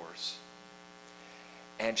horrible divorce.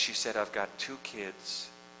 And she said, I've got 2 kids.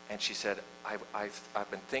 And she said,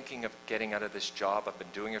 I've been thinking of getting out of this job. I've been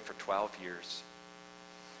doing it for 12 years.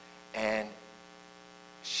 And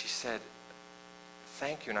she said,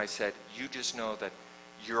 thank you. And I said, you just know that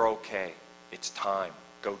you're okay. It's time.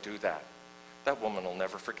 Go do that. That woman will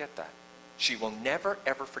never forget that. She will never,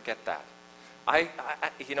 ever forget that.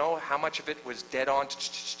 You know how much of it was dead on?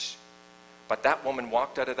 But that woman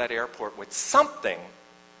walked out of that airport with something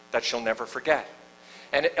that she'll never forget.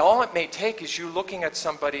 And all it may take is you looking at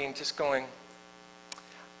somebody and just going,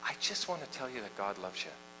 I just want to tell you that God loves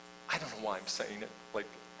you. I don't know why I'm saying it. Like,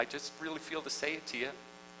 I just really feel to say it to you.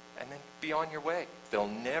 And then be on your way. They'll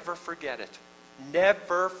never forget it.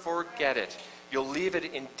 Never forget it. You'll leave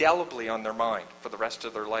it indelibly on their mind for the rest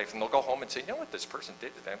of their life. And they'll go home and say, you know what this person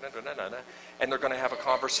did? And they're going to have a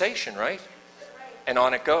conversation, right? And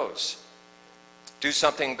on it goes. Do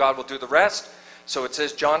something, God will do the rest. So it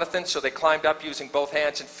says, Jonathan, so they climbed up using both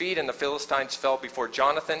hands and feet, and the Philistines fell before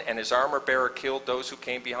Jonathan, and his armor bearer killed those who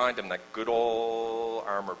came behind him. That good old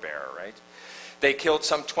armor bearer, right? They killed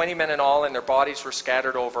some 20 men in all, and their bodies were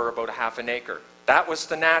scattered over about a half an acre. That was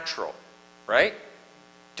the natural, right?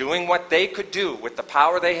 Doing what they could do with the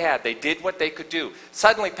power they had. They did what they could do.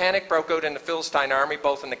 Suddenly panic broke out in the Philistine army,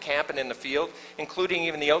 both in the camp and in the field, including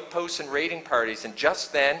even the outposts and raiding parties. And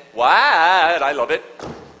just then, what? I love it.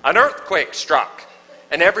 An earthquake struck,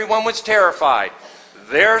 and everyone was terrified.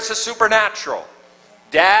 There's the supernatural.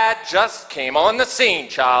 Dad just came on the scene,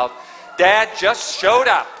 child. Dad just showed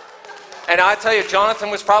up. And I tell you, Jonathan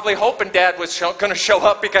was probably hoping Dad was going to show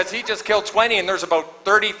up, because he just killed 20 and there's about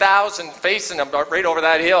 30,000 facing him right over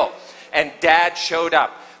that hill. And Dad showed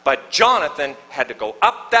up. But Jonathan had to go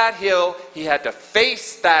up that hill. He had to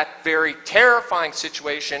face that very terrifying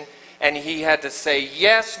situation. And he had to say,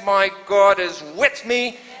 yes, my God is with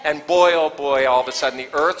me. And boy, oh boy, all of a sudden the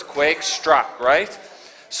earthquake struck, right?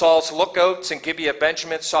 Saul's lookouts in Gibeah of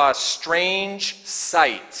Benjamin saw a strange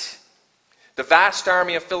sight. The vast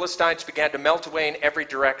army of Philistines began to melt away in every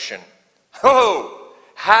direction. Oh,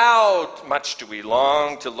 how much do we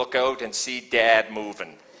long to look out and see Dad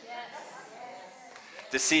moving. Yes.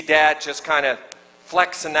 To see Dad just kind of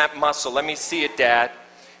flexing that muscle. Let me see it, Dad.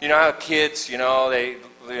 You know how kids, they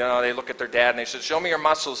look at their dad and they say, show me your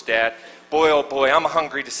muscles, Dad. Boy, oh boy, I'm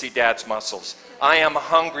hungry to see Dad's muscles. I am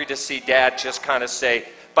hungry to see Dad just kind of say,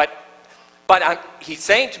 but he's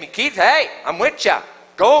saying to me, Keith, hey, I'm with you.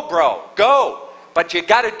 Go, bro, go. But you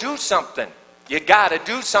got to do something. You got to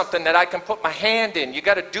do something that I can put my hand in. You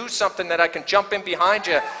got to do something that I can jump in behind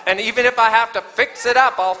you. And even if I have to fix it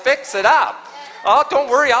up, I'll fix it up. Oh, don't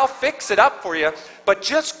worry, I'll fix it up for you. But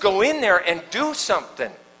just go in there and do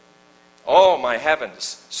something. Oh, my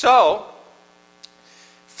heavens. So,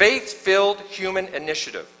 faith-filled human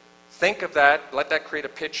initiative. Think of that. Let that create a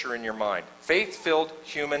picture in your mind. Faith-filled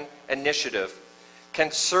human initiative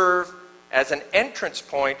can serve as an entrance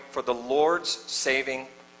point for the Lord's saving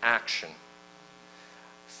action.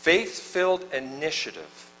 Faith-filled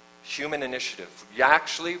initiative, human initiative,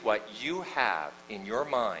 actually what you have in your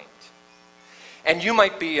mind And you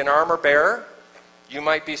might be an armor bearer. You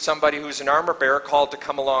might be somebody who's an armor bearer called to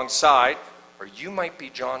come alongside. Or you might be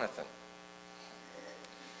Jonathan.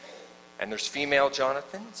 And there's female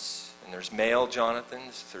Jonathans. And there's male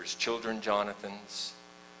Jonathans. There's children Jonathans.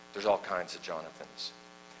 There's all kinds of Jonathans.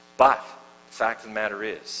 But the fact of the matter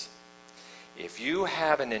is, if you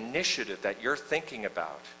have an initiative that you're thinking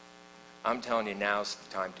about, I'm telling you, now's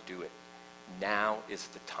the time to do it. Now is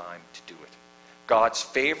the time to do it. God's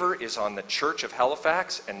favor is on the Church of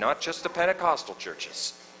Halifax and not just the Pentecostal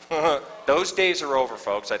churches. Those days are over,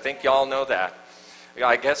 folks. I think y'all know that.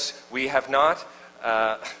 I guess we have not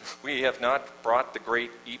brought the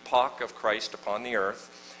great epoch of Christ upon the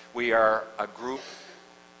earth. We are a group.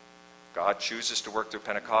 God chooses to work through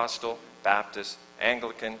Pentecostal, Baptist,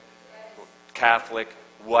 Anglican, Catholic,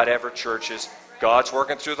 whatever churches. God's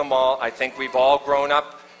working through them all. I think we've all grown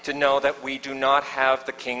up to know that we do not have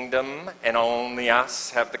the kingdom, and only us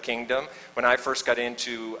have the kingdom. When I first got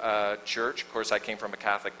into church, of course I came from a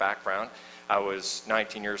Catholic background. I was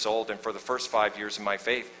 19 years old, and for the first 5 years of my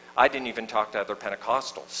faith, I didn't even talk to other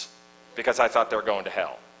Pentecostals because I thought they were going to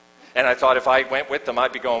hell. And I thought if I went with them,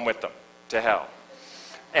 I'd be going with them to hell.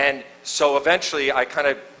 And so eventually I kind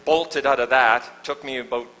of bolted out of that. It took me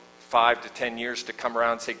about 5 to 10 years to come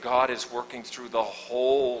around and say, God is working through the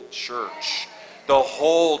whole church. The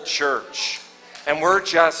whole church. And we're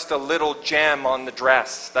just a little gem on the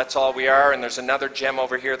dress. That's all we are. And there's another gem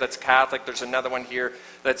over here that's Catholic. There's another one here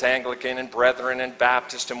that's Anglican and Brethren and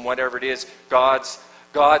Baptist and whatever it is. God's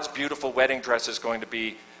beautiful wedding dress is going to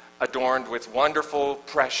be adorned with wonderful,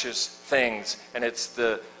 precious things. And it's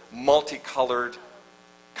the multicolored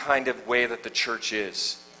kind of way that the church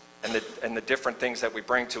is. And the different things that we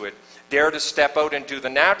bring to it. Dare to step out and do the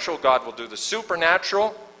natural. God will do the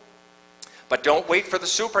supernatural. But don't wait for the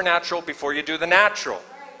supernatural before you do the natural.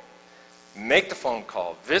 Make the phone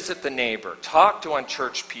call. Visit the neighbor. Talk to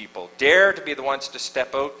unchurched people. Dare to be the ones to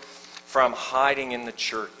step out from hiding in the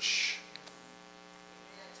church.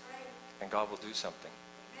 And God will do something.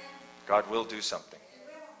 God will do something.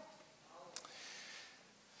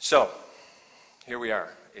 So, here we are.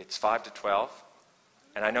 It's 5 to 12.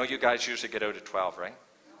 And I know you guys usually get out at 12, right?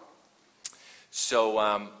 So,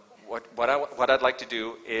 what I'd like to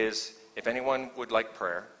do is, if anyone would like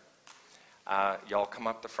prayer, y'all come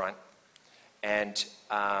up the front. And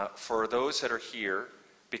for those that are here,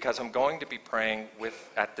 because I'm going to be praying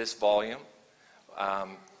at this volume,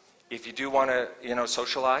 if you do want to,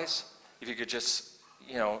 socialize, if you could just,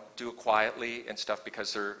 do it quietly and stuff,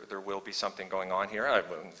 because there will be something going on here,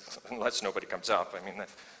 unless nobody comes up. I mean,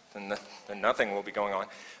 then nothing will be going on.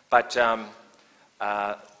 But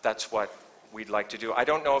that's what we'd like to do. I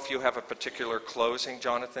don't know if you have a particular closing,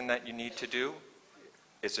 Jonathan, that you need to do.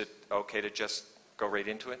 Is it okay to just go right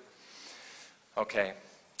into it? Okay.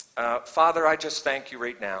 Father, I just thank you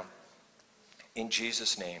right now, in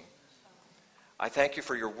Jesus' name. I thank you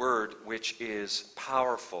for your word, which is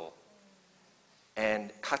powerful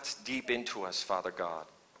and cuts deep into us, Father God.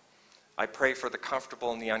 I pray for the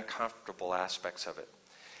comfortable and the uncomfortable aspects of it.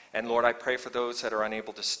 And Lord, I pray for those that are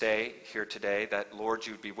unable to stay here today, that, Lord,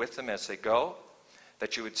 you would be with them as they go,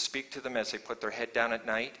 that you would speak to them as they put their head down at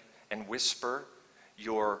night and whisper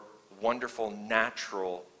your wonderful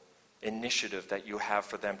natural initiative that you have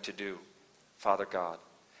for them to do, Father God.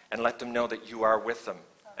 And let them know that you are with them,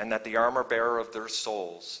 and that the armor bearer of their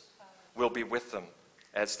souls will be with them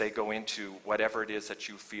as they go into whatever it is that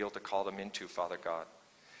you feel to call them into, Father God.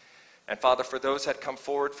 And Father, for those that come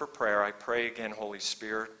forward for prayer, I pray again, Holy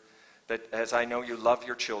Spirit, that as I know you love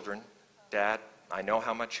your children, Dad, I know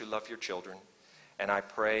how much you love your children, and I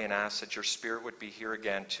pray and ask that your Spirit would be here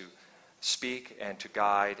again to speak and to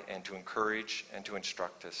guide and to encourage and to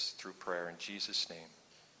instruct us through prayer. In Jesus' name,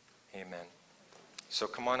 amen. So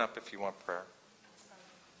come on up if you want prayer.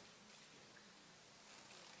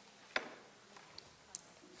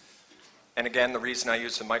 And again, the reason I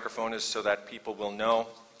use the microphone is so that people will know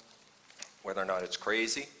whether or not it's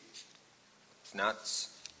crazy, it's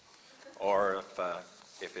nuts, or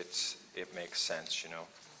if it makes sense,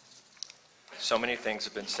 So many things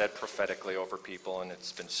have been said prophetically over people, and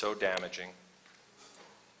it's been so damaging.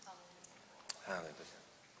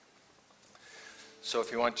 So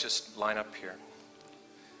if you want, just line up here.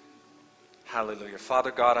 Hallelujah.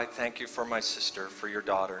 Father God, I thank you for my sister, for your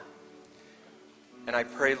daughter. And I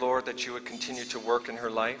pray, Lord, that you would continue to work in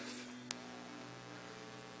her life,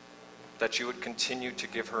 that you would continue to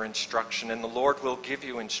give her instruction. And the Lord will give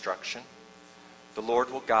you instruction. The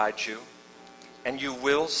Lord will guide you. And you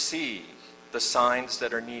will see the signs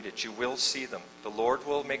that are needed. You will see them. The Lord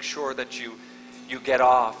will make sure that you get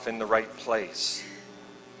off in the right place.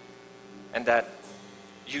 And that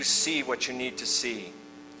you see what you need to see.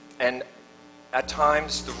 And at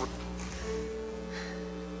times the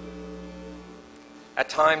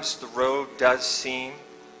road does seem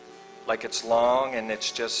like it's long and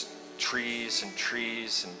it's just trees and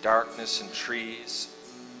trees and darkness and trees.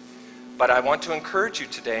 But I want to encourage you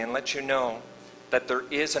today and let you know that there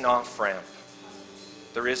is an off-ramp.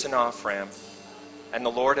 There is an off-ramp. And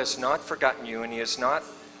the Lord has not forgotten you, and He has not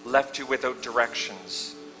left you without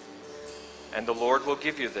directions. And the Lord will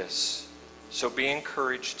give you this. So be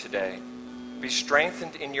encouraged today. Be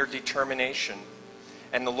strengthened in your determination.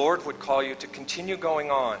 And the Lord would call you to continue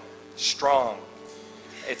going on, strong.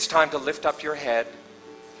 It's time to lift up your head.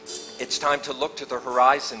 It's time to look to the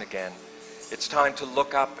horizon again. It's time to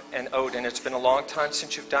look up and out. And it's been a long time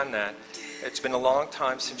since you've done that. It's been a long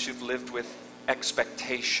time since you've lived with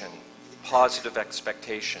expectation, positive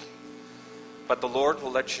expectation. But the Lord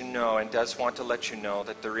will let you know, and does want to let you know,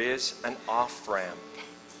 that there is an off-ramp.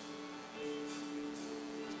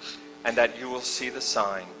 And that you will see the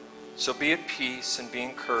sign. So be at peace and be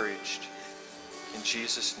encouraged. In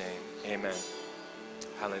Jesus' name, amen.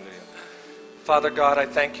 Hallelujah. Father God, I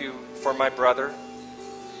thank you for my brother,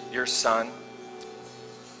 your son.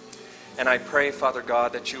 And I pray, Father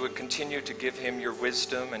God, that you would continue to give him your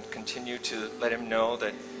wisdom and continue to let him know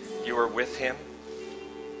that you are with him.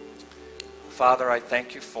 Father, I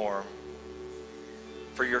thank you for him,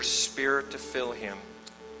 for your Spirit to fill him.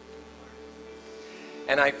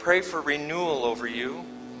 And I pray for renewal over you,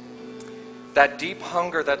 that deep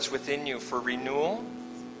hunger that's within you for renewal.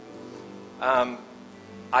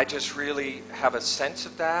 I just really have a sense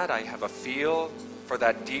of that. I have a feel for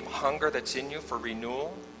that deep hunger that's in you for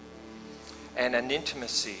renewal and an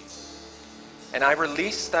intimacy. And I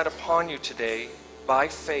release that upon you today by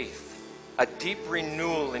faith, a deep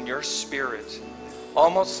renewal in your spirit,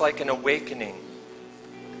 almost like an awakening,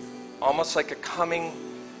 almost like a coming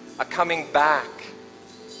back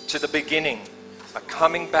to the beginning, a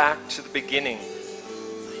coming back to the beginning.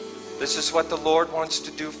 This is what the Lord wants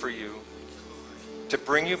to do for you, to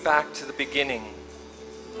bring you back to the beginning.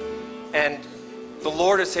 And the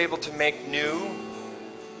Lord is able to make new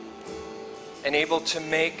and able to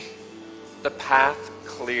make the path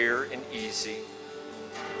clear and easy.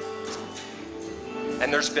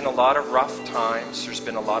 And there's been a lot of rough times. There's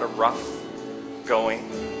been a lot of rough going.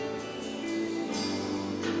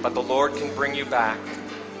 But the Lord can bring you back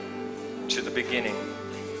to the beginning.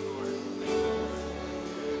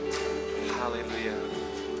 Hallelujah.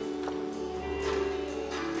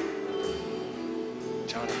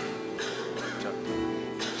 Jonathan,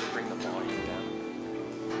 bring the volume down.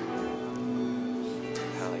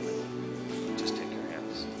 Hallelujah. Just take your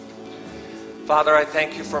hands. Father, I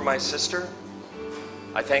thank you for my sister.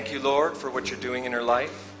 I thank you, Lord, for what you're doing in her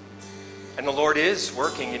life. And the Lord is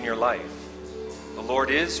working in your life. The Lord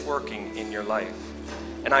is working in your life.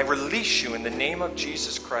 And I release you in the name of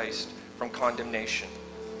Jesus Christ from condemnation.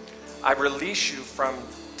 I release you from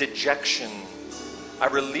dejection. I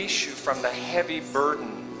release you from the heavy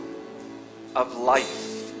burden of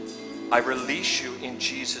life. I release you in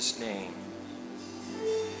Jesus' name.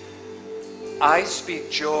 I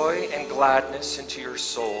speak joy and gladness into your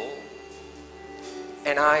soul.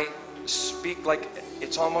 And I speak like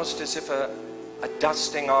it's almost as if a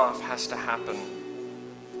dusting off has to happen.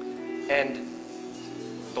 And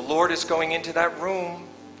the Lord is going into that room.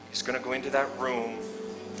 He's going to go into that room.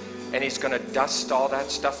 And He's going to dust all that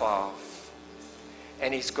stuff off.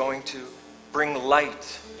 And He's going to bring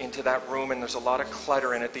light into that room. And there's a lot of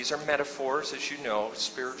clutter in it. These are metaphors, as you know,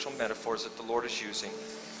 spiritual metaphors that the Lord is using.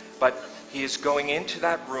 But He is going into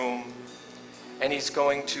that room. And He's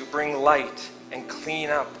going to bring light and clean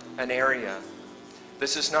up an area.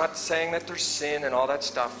 This is not saying that there's sin and all that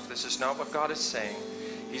stuff. This is not what God is saying.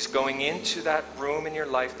 He's going into that room in your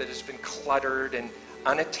life that has been cluttered and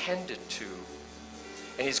unattended to.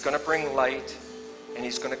 And He's going to bring light, and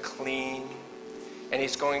He's going to clean, and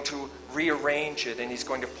He's going to rearrange it, and He's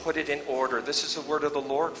going to put it in order. This is the word of the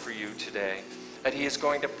Lord for you today, that He is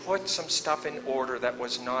going to put some stuff in order that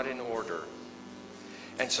was not in order.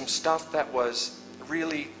 And some stuff that was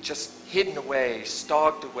really just hidden away,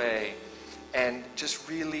 stogged away, and just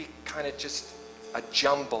really kind of just a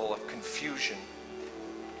jumble of confusion.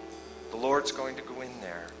 The Lord's going to go in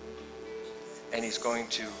there, and He's going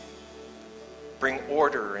to bring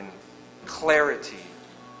order and clarity.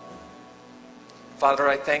 Father,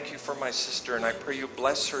 I thank you for my sister, and I pray you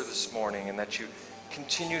bless her this morning, and that you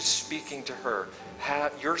continue speaking to her.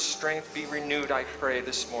 Have your strength be renewed, I pray,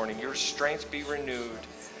 this morning. Your strength be renewed.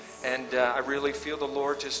 And I really feel the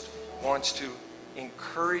Lord just wants to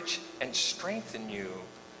encourage and strengthen you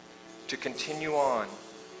to continue on.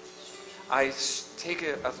 I take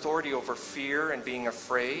authority over fear and being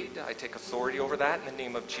afraid. I take authority over that in the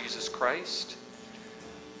name of Jesus Christ.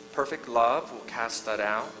 Perfect love will cast that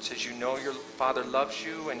out. It says, you know your Father loves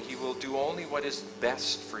you, and he will do only what is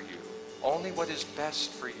best for you. Only what is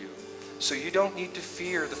best for you. So you don't need to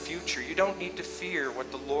fear the future. You don't need to fear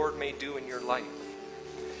what the Lord may do in your life.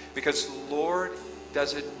 Because the Lord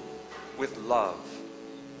does it with love.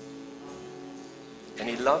 And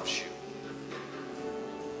he loves you.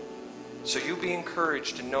 So you be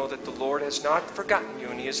encouraged to know that the Lord has not forgotten you,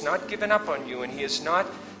 and he has not given up on you, and he has not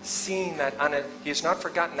seen that, he has not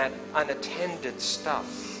forgotten that unattended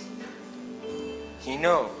stuff. He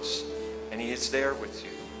knows, and he is there with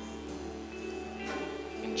you.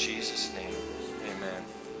 In Jesus' name, amen.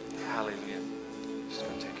 Hallelujah. Just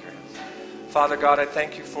going to take care of it. Father God, I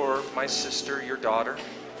thank you for my sister, your daughter.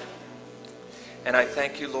 And I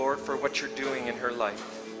thank you, Lord, for what you're doing in her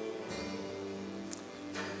life.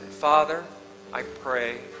 Father, I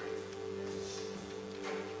pray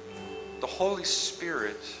the Holy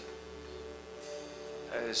Spirit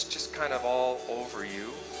is just kind of all over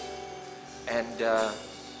you. And the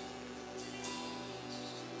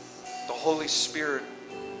Holy Spirit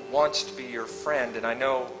wants to be your friend. And I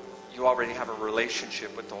know you already have a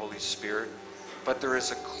relationship with the Holy Spirit. But there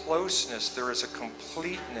is a closeness, there is a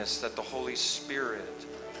completeness that the Holy Spirit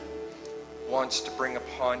wants to bring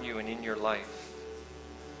upon you and in your life.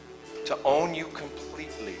 To own you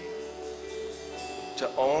completely. To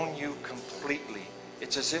own you completely.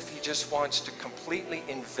 It's as if he just wants to completely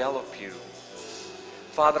envelop you.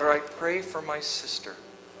 Father, I pray for my sister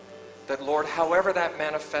that, Lord, however that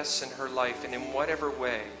manifests in her life and in whatever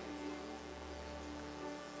way,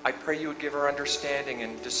 I pray you would give her understanding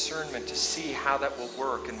and discernment to see how that will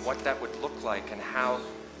work and what that would look like and how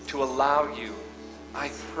to allow you. I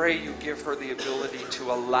pray you give her the ability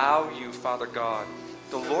to allow you, Father God.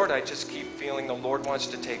 The Lord, I just keep feeling the Lord wants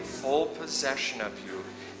to take full possession of you.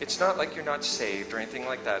 It's not like you're not saved or anything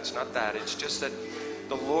like that. It's not that. It's just that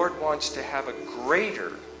the Lord wants to have a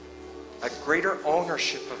greater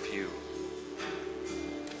ownership of you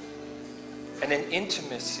and an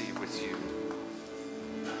intimacy with you.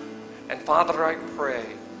 And Father, I pray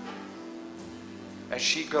as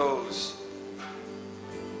she goes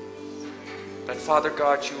that, Father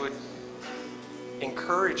God, you would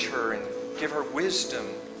encourage her and give her wisdom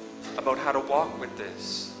about how to walk with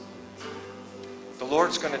this. The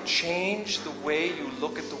Lord's going to change the way you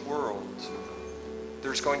look at the world.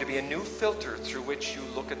 There's going to be a new filter through which you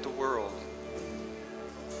look at the world.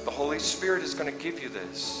 The Holy Spirit is going to give you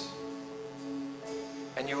this.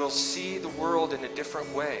 And you will see the world in a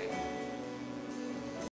different way.